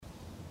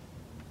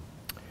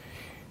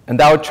And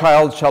thou,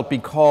 child, shalt be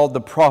called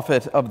the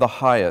prophet of the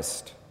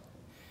highest.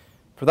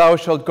 For thou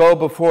shalt go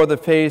before the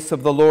face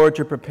of the Lord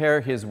to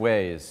prepare his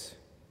ways,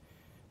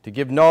 to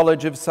give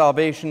knowledge of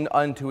salvation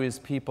unto his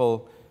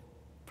people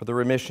for the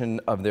remission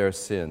of their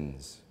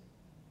sins.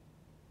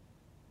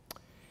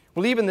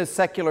 Well, even the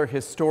secular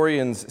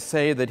historians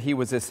say that he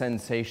was a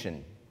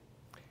sensation.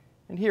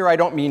 And here I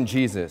don't mean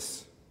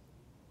Jesus.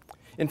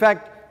 In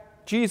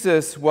fact,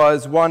 Jesus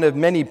was one of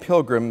many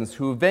pilgrims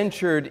who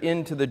ventured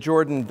into the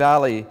Jordan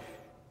Valley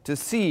to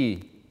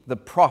see the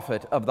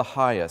prophet of the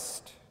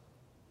highest.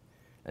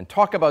 And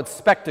talk about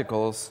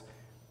spectacles,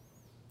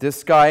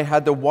 this guy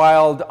had the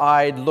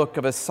wild-eyed look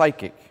of a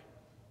psychic,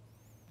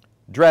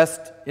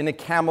 dressed in a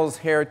camel's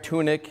hair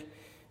tunic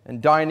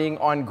and dining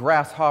on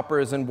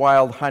grasshoppers and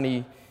wild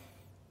honey.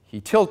 He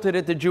tilted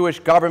at the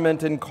Jewish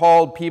government and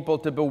called people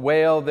to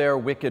bewail their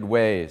wicked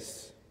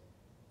ways.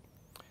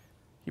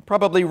 He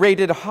probably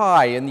rated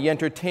high in the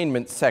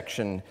entertainment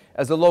section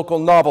as a local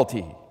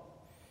novelty,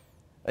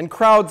 and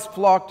crowds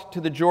flocked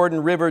to the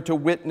Jordan River to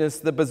witness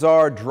the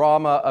bizarre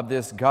drama of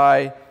this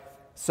guy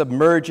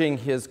submerging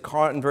his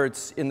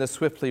converts in the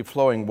swiftly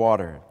flowing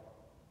water.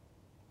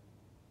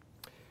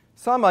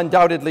 Some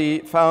undoubtedly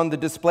found the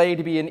display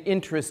to be an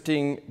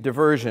interesting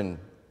diversion.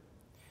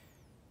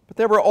 But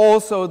there were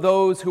also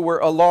those who were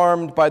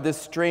alarmed by the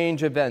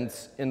strange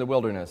events in the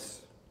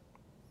wilderness.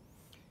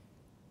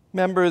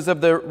 Members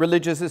of the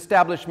religious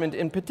establishment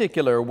in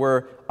particular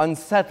were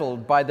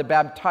unsettled by the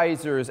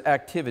baptizer's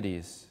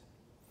activities.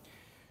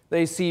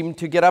 They seemed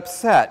to get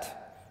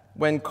upset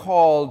when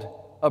called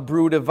a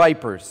brood of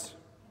vipers.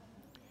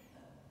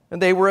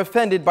 And they were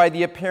offended by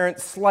the apparent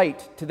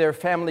slight to their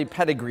family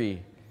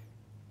pedigree,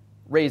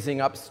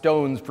 raising up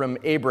stones from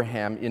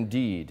Abraham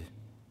indeed.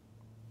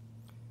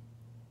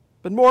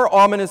 But more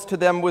ominous to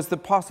them was the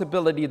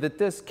possibility that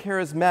this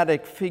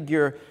charismatic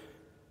figure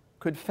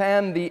could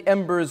fan the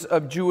embers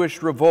of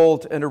Jewish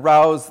revolt and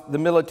arouse the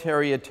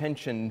military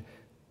attention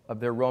of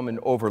their Roman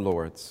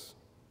overlords.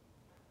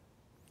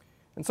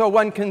 And so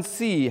one can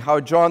see how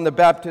John the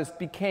Baptist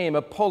became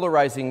a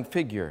polarizing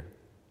figure.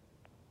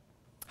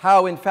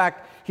 How, in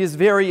fact, his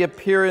very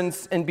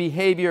appearance and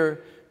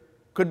behavior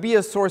could be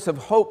a source of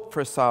hope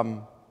for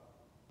some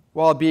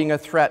while being a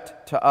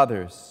threat to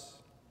others.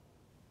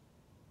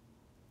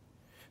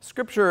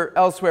 Scripture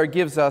elsewhere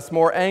gives us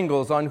more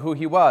angles on who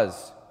he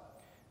was.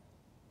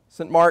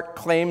 St. Mark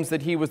claims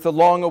that he was the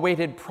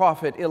long-awaited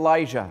prophet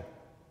Elijah.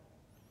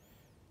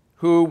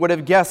 Who would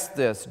have guessed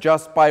this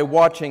just by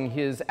watching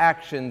his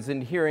actions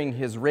and hearing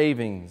his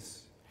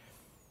ravings?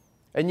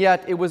 And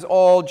yet it was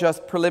all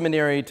just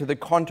preliminary to the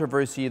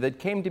controversy that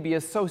came to be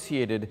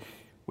associated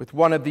with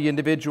one of the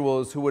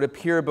individuals who would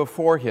appear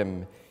before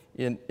him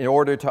in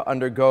order to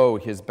undergo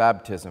his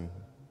baptism.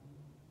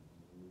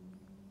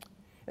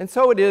 And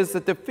so it is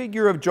that the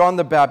figure of John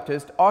the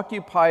Baptist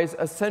occupies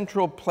a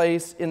central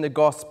place in the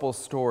gospel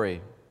story.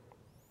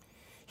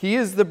 He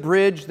is the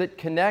bridge that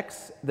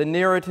connects the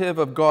narrative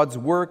of God's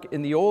work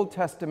in the Old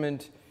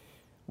Testament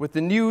with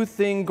the new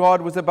thing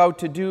God was about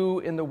to do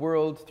in the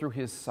world through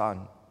his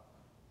Son.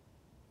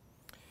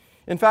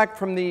 In fact,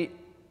 from the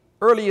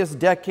earliest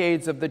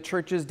decades of the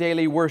church's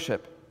daily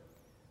worship,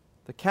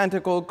 the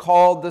canticle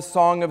called the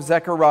Song of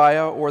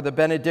Zechariah, or the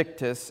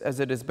Benedictus as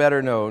it is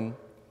better known,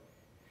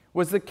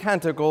 was the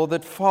canticle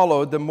that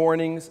followed the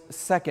morning's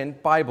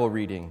second Bible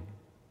reading.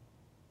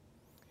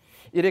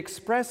 It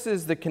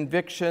expresses the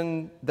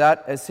conviction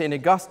that, as St.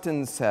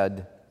 Augustine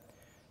said,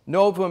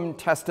 novum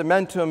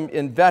testamentum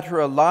in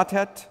vetera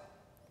latet,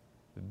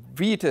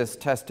 vitas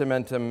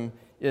testamentum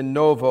in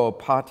novo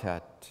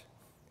patet.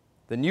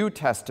 The New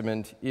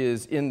Testament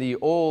is in the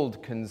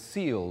Old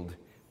concealed.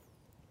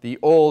 The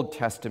Old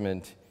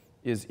Testament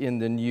is in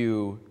the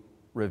New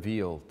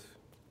revealed.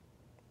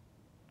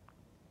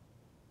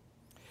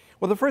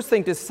 Well, the first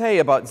thing to say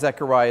about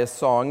Zechariah's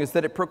song is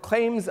that it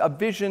proclaims a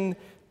vision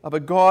of a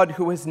God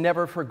who has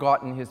never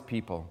forgotten his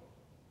people,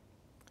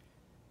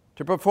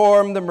 to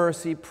perform the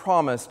mercy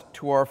promised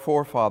to our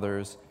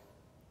forefathers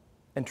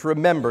and to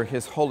remember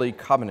his holy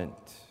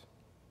covenant.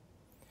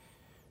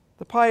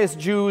 The pious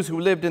Jews who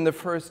lived in the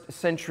first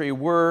century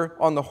were,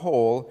 on the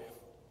whole,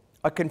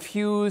 a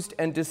confused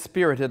and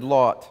dispirited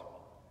lot.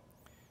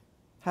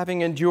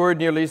 Having endured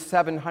nearly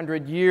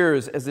 700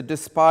 years as a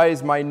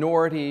despised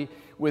minority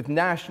with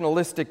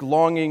nationalistic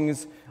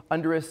longings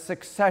under a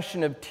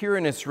succession of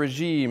tyrannous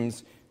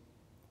regimes,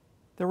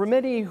 there were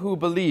many who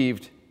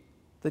believed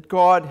that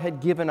God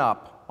had given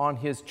up on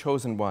his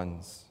chosen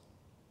ones.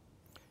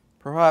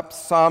 Perhaps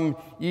some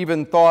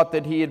even thought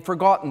that he had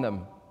forgotten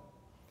them.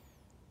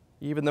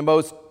 Even the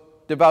most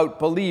devout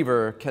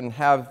believer can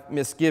have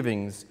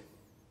misgivings.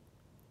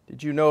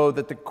 Did you know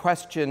that the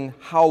question,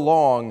 "How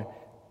long?"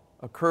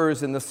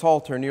 occurs in the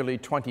Psalter nearly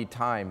 20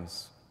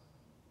 times?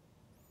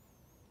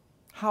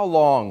 How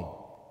long?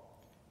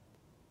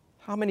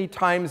 How many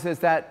times has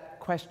that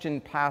question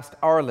passed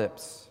our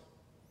lips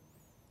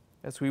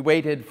as we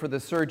waited for the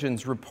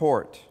surgeon's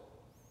report,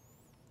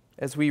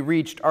 as we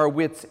reached our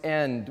wits'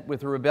 end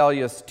with a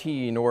rebellious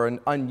teen or an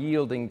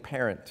unyielding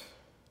parent,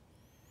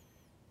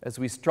 as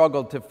we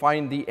struggled to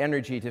find the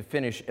energy to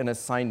finish an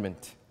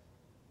assignment.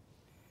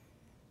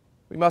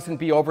 We mustn't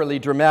be overly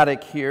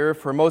dramatic here,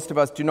 for most of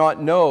us do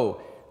not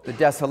know the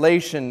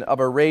desolation of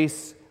a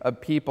race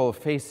of people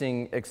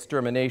facing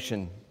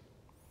extermination.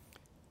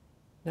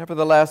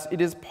 Nevertheless,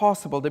 it is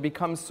possible to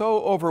become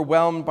so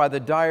overwhelmed by the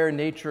dire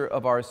nature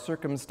of our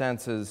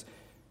circumstances,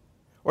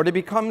 or to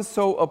become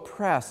so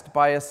oppressed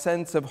by a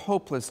sense of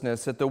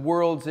hopelessness at the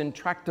world's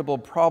intractable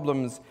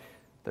problems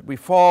that we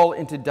fall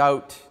into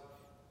doubt,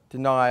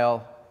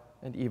 denial,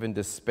 and even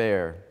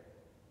despair.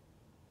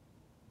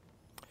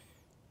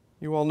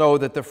 You all know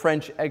that the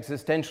French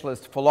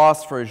existentialist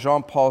philosopher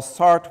Jean-Paul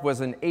Sartre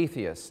was an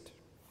atheist,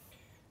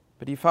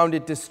 but he found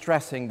it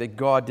distressing that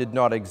God did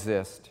not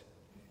exist,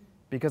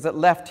 because it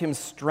left him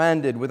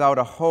stranded without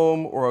a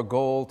home or a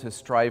goal to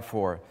strive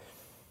for.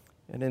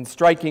 And in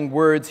striking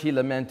words, he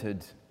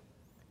lamented,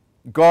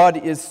 "God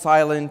is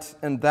silent,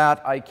 and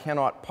that I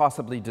cannot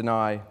possibly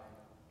deny.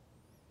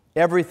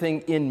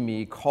 Everything in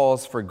me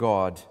calls for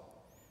God,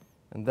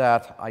 and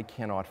that I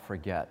cannot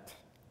forget."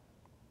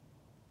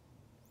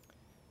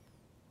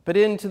 But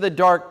into the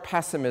dark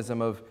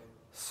pessimism of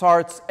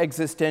Sartre's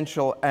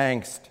existential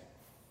angst,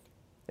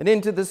 and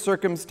into the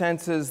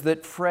circumstances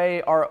that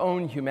fray our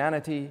own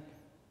humanity,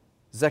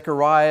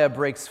 Zechariah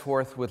breaks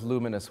forth with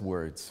luminous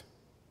words.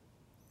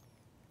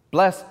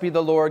 "Blessed be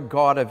the Lord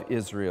God of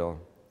Israel,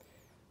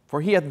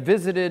 for he hath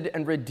visited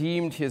and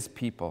redeemed his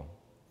people,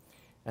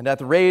 and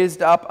hath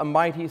raised up a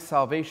mighty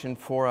salvation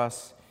for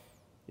us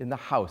in the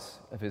house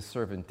of his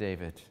servant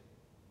David."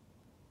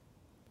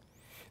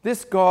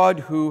 This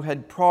God who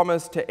had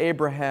promised to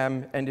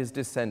Abraham and his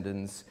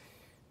descendants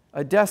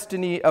a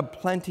destiny of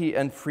plenty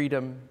and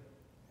freedom,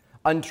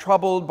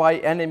 untroubled by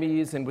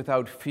enemies and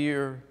without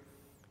fear,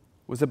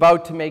 was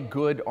about to make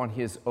good on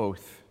his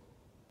oath.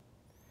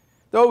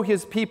 Though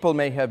his people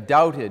may have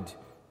doubted,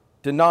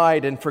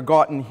 denied, and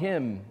forgotten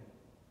him,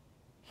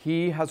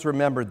 he has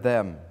remembered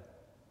them.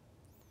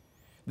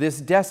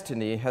 This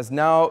destiny has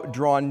now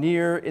drawn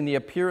near in the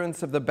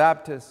appearance of the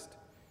Baptist,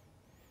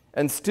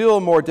 and still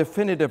more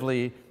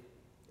definitively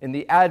in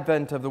the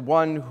advent of the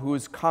one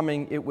whose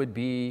coming it would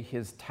be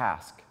his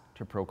task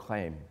to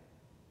proclaim.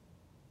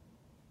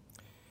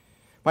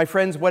 My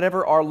friends,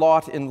 whatever our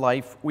lot in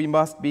life, we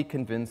must be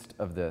convinced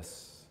of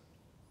this.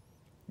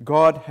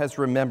 God has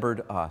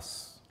remembered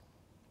us.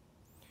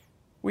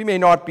 We may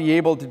not be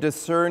able to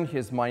discern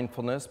his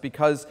mindfulness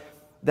because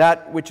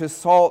that which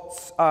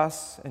assaults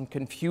us and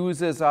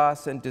confuses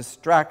us and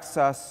distracts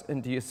us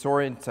and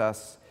disorients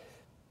us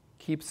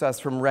keeps us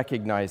from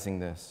recognizing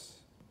this.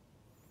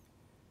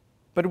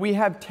 But we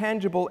have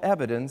tangible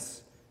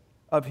evidence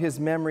of his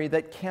memory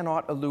that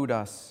cannot elude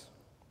us.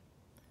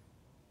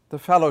 The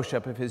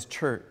fellowship of his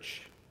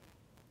church,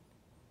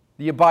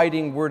 the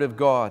abiding word of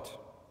God,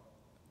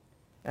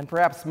 and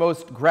perhaps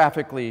most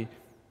graphically,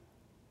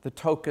 the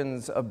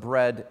tokens of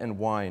bread and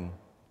wine.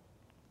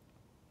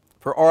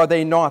 For are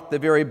they not the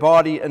very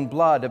body and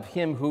blood of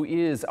him who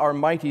is our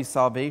mighty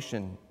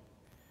salvation?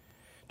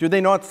 Do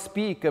they not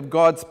speak of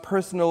God's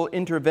personal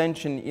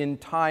intervention in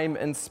time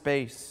and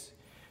space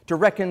to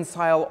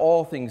reconcile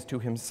all things to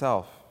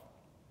himself?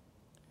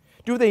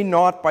 Do they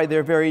not, by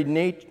their very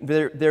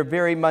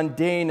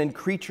mundane and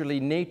creaturely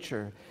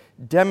nature,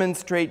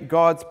 demonstrate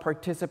God's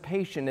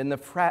participation in the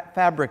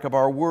fabric of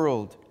our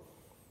world,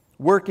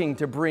 working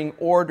to bring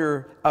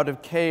order out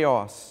of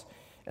chaos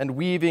and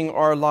weaving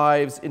our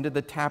lives into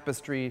the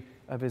tapestry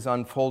of his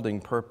unfolding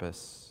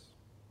purpose?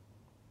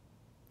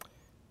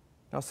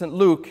 Now, St.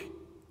 Luke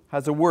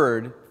has a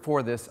word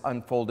for this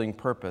unfolding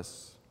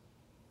purpose.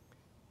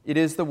 It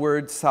is the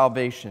word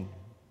salvation.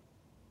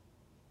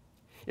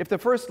 If the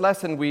first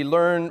lesson we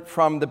learn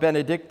from the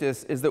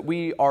Benedictus is that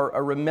we are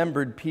a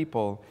remembered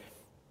people,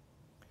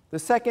 the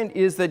second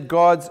is that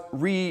God's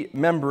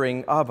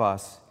remembering of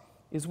us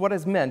is what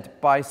is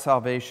meant by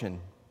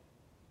salvation.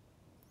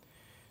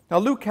 Now,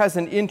 Luke has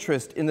an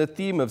interest in the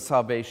theme of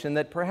salvation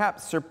that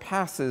perhaps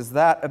surpasses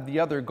that of the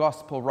other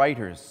gospel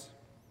writers.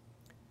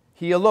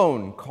 He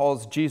alone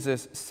calls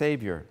Jesus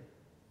Savior.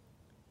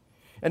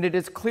 And it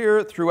is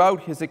clear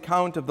throughout his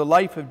account of the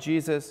life of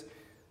Jesus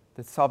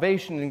that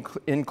salvation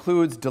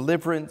includes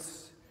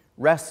deliverance,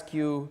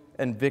 rescue,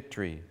 and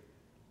victory.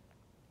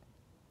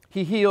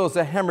 He heals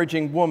a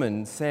hemorrhaging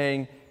woman,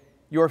 saying,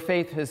 "Your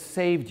faith has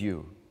saved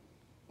you.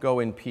 Go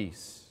in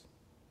peace."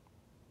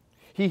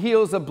 He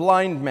heals a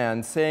blind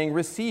man, saying,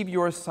 "Receive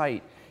your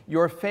sight.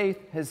 Your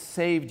faith has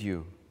saved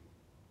you."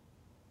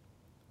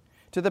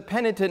 To the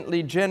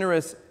penitently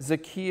generous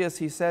Zacchaeus,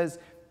 he says,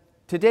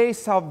 "Today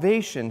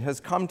salvation has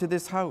come to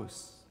this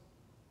house."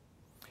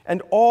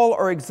 And all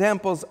are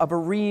examples of a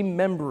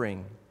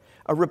remembering,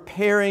 a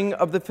repairing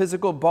of the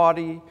physical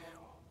body,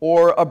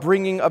 or a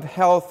bringing of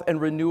health and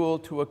renewal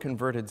to a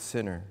converted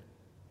sinner.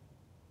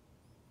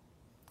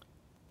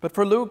 But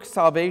for Luke,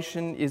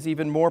 salvation is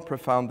even more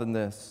profound than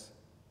this,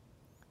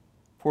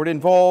 for it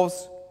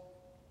involves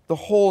the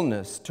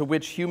wholeness to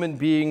which human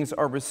beings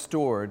are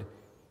restored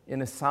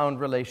in a sound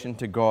relation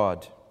to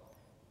God,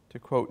 to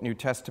quote New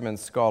Testament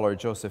scholar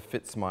Joseph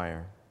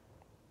Fitzmyer.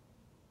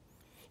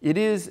 It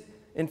is,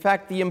 in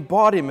fact, the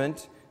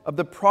embodiment of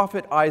the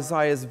prophet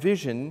Isaiah's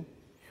vision,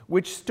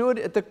 which stood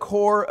at the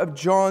core of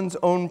John's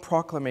own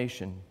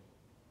proclamation.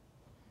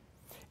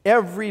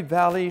 Every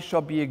valley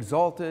shall be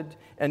exalted,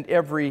 and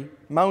every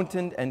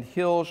mountain and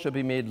hill shall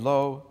be made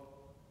low,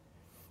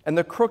 and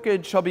the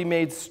crooked shall be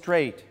made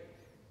straight,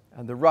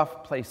 and the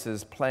rough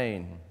places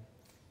plain.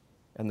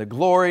 And the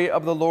glory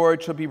of the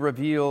Lord shall be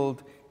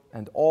revealed,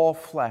 and all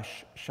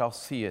flesh shall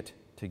see it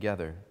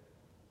together.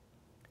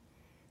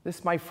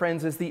 This, my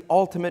friends, is the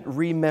ultimate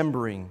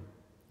remembering.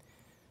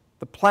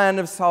 The plan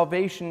of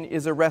salvation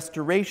is a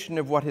restoration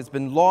of what has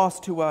been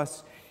lost to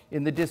us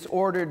in the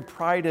disordered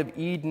pride of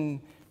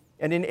Eden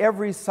and in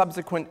every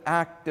subsequent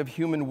act of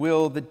human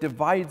will that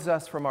divides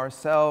us from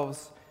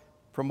ourselves,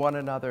 from one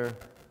another,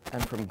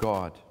 and from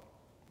God.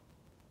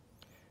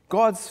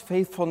 God's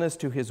faithfulness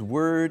to his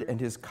word and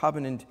his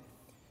covenant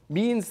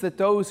means that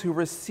those who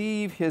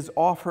receive his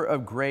offer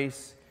of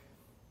grace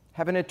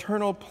have an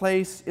eternal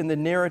place in the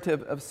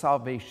narrative of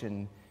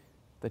salvation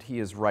that he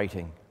is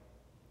writing.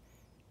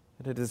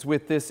 And it is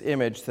with this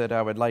image that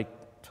I would like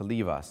to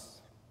leave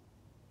us.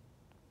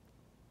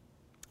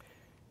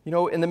 You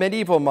know, in the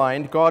medieval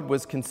mind, God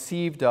was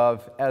conceived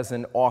of as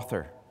an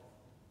author,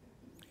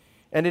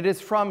 and it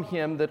is from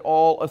him that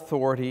all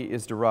authority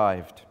is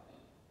derived.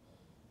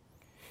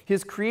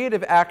 His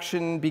creative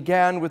action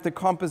began with the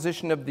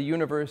composition of the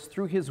universe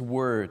through his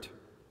word.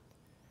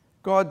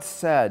 God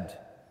said,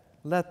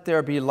 "Let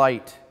there be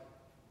light,"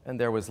 and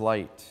there was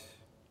light.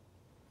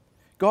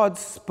 God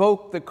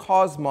spoke the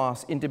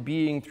cosmos into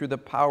being through the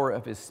power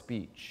of his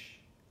speech.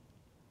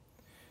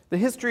 The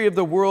history of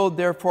the world,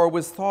 therefore,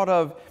 was thought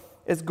of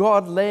as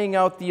God laying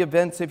out the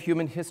events of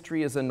human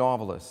history as a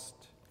novelist,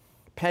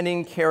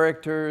 penning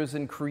characters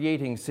and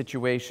creating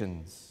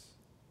situations.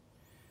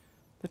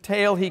 The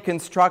tale he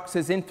constructs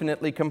is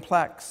infinitely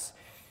complex,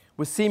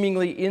 with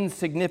seemingly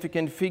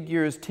insignificant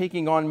figures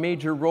taking on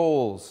major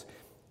roles,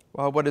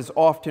 while what is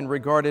often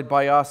regarded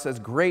by us as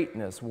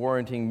greatness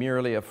warranting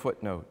merely a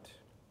footnote.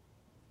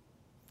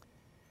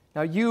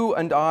 Now, you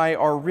and I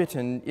are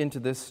written into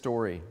this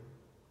story.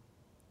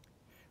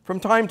 From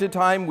time to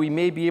time, we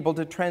may be able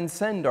to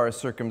transcend our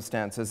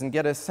circumstances and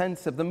get a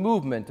sense of the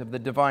movement of the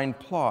divine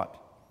plot.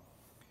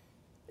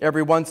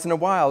 Every once in a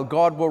while,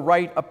 God will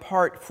write a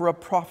part for a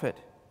prophet,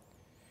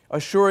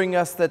 assuring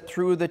us that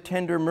through the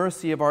tender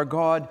mercy of our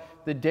God,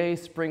 the day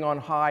spring on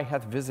high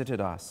hath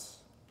visited us.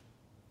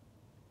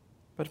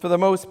 But for the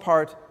most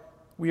part,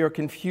 we are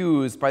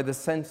confused by the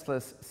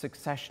senseless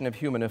succession of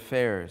human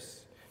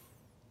affairs.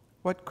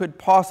 What could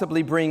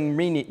possibly bring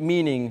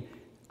meaning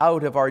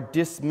out of our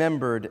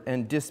dismembered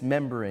and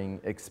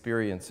dismembering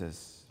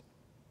experiences?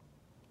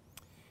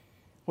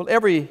 Well,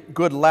 every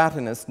good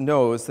Latinist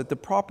knows that the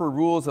proper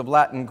rules of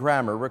Latin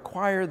grammar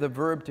require the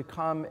verb to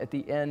come at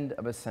the end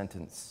of a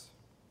sentence.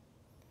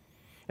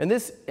 And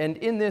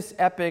in this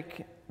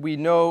epic we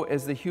know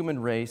as the human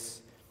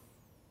race,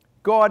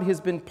 God has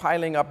been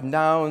piling up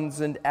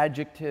nouns and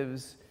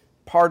adjectives,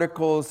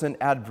 particles and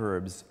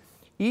adverbs,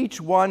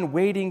 each one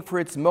waiting for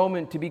its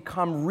moment to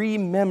become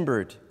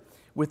remembered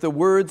with the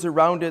words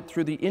around it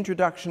through the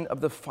introduction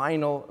of the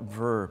final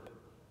verb.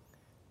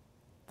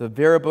 The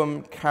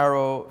verbum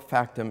caro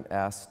factum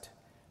est,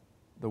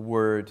 the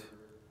word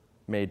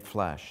made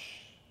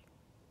flesh.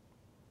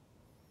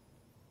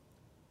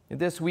 In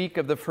this week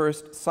of the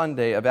first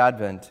Sunday of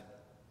Advent,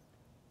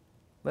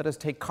 let us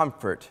take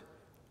comfort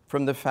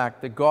from the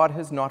fact that God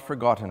has not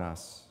forgotten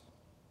us.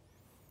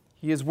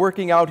 He is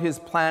working out his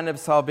plan of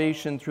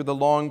salvation through the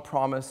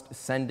long-promised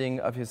sending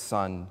of his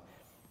Son,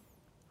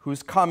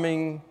 whose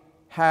coming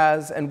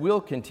has and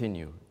will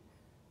continue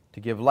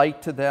to give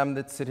light to them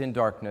that sit in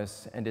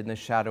darkness and in the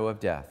shadow of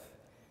death,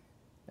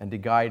 and to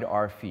guide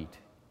our feet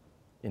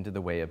into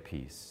the way of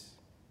peace.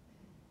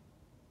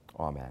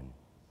 Amen.